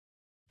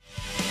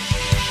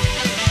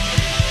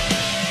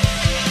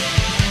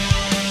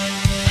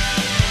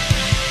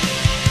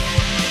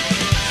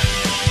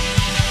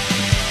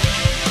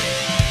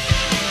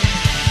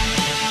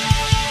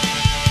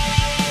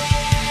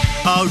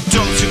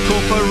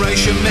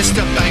generation,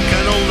 Mr. Bank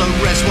and all the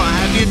rest. What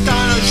have you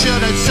done, or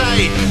should I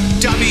say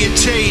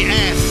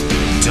WTF?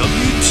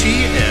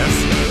 WTF?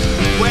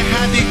 Where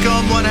have you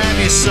gone, what have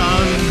you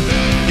sown?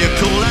 You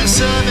call that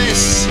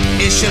service,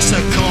 it's just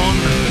a con.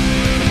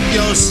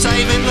 You're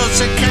saving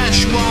lots of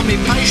cash while me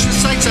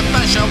patience takes a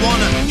bash. I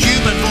want a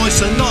human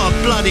voice and not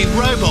a bloody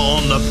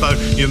robot on the phone.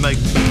 You make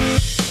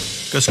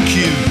us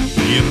queue,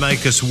 you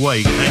make us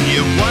wait, and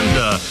you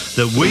wonder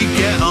that we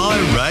get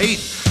irate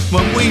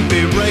when we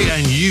berate,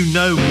 and you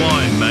know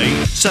why,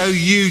 mate. So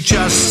you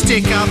just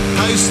stick up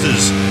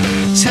posters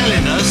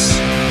telling us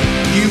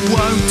you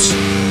won't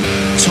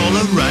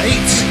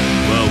tolerate.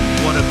 Well,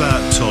 what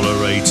about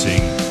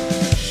tolerating?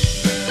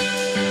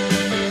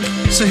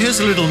 So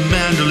here's a little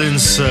mandolin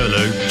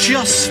solo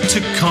just to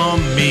calm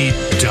me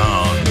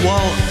down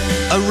while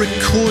a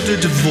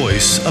recorded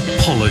voice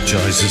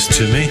apologizes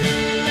to me.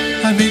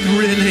 I mean,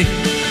 really?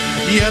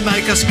 You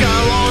make us go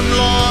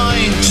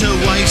online to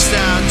waste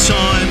our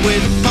time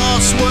with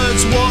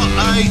passwords, what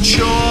a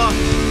chore.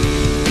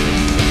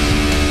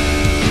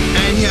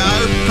 And you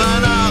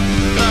open up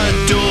the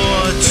door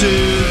to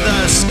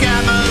the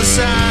scammers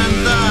and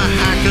the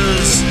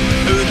hackers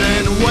who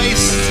then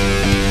waste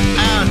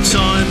our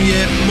time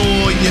yet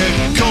more. You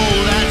call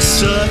that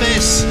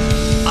service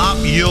up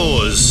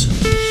yours.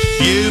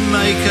 You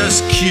make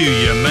us queue,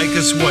 you make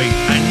us wait,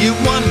 and you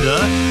wonder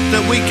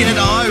that we get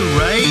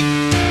irate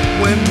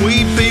when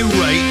we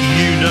berate.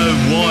 You know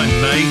why,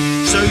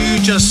 mate. So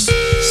you just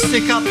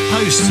stick up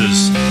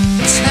posters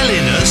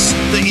telling us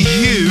that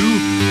you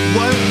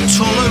won't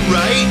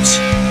tolerate.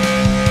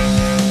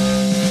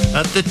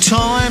 At the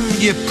time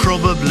you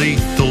probably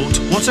thought,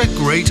 what a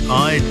great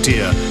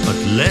idea, but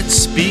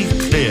let's be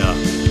clear,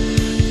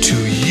 to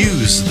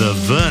use the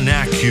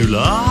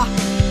vernacular,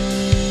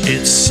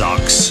 it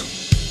sucks.